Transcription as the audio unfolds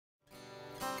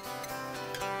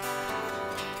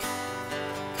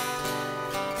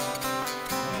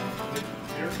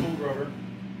air-cooled rotor,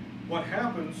 what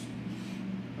happens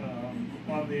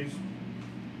on these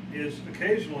is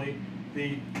occasionally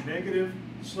the negative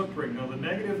slip ring. Now the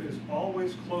negative is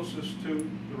always closest to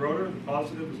the rotor, the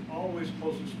positive is always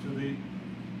closest to the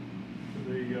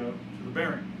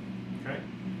bearing. Okay?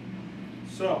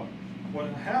 So what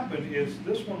will happen is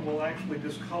this one will actually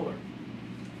discolor.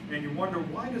 And you wonder,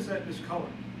 why does that discolor?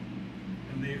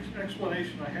 And the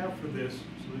explanation I have for this,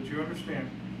 so that you understand,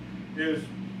 is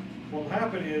what will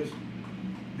happen is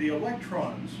the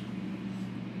electrons,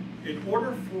 in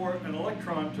order for an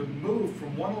electron to move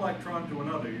from one electron to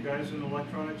another, you guys in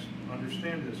electronics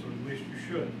understand this, or at least you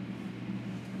should.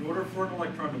 In order for an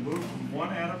electron to move from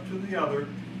one atom to the other,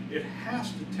 it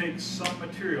has to take some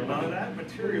material. Now that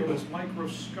material is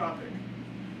microscopic,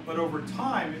 but over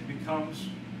time it becomes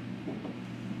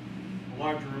a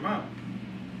larger amount.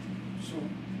 So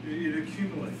it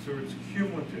accumulates, or it's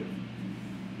cumulative.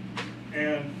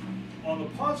 And on the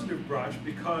positive brush,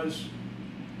 because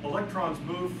electrons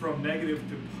move from negative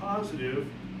to positive,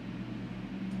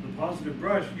 the positive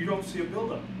brush, you don't see a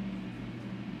buildup.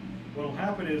 What will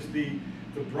happen is the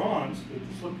bronze that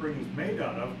the slip ring is made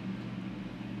out of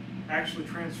actually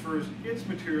transfers its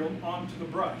material onto the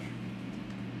brush.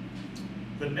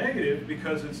 The negative,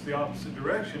 because it's the opposite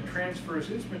direction, transfers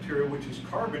its material, which is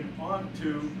carbon,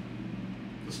 onto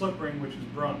the slip ring, which is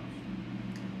bronze.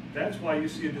 That's why you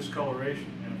see a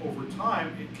discoloration, and over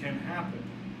time it can happen.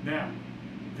 Now,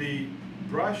 the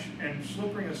brush and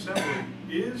slip ring assembly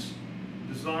is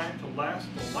designed to last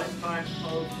the lifetime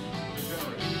of the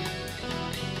generator.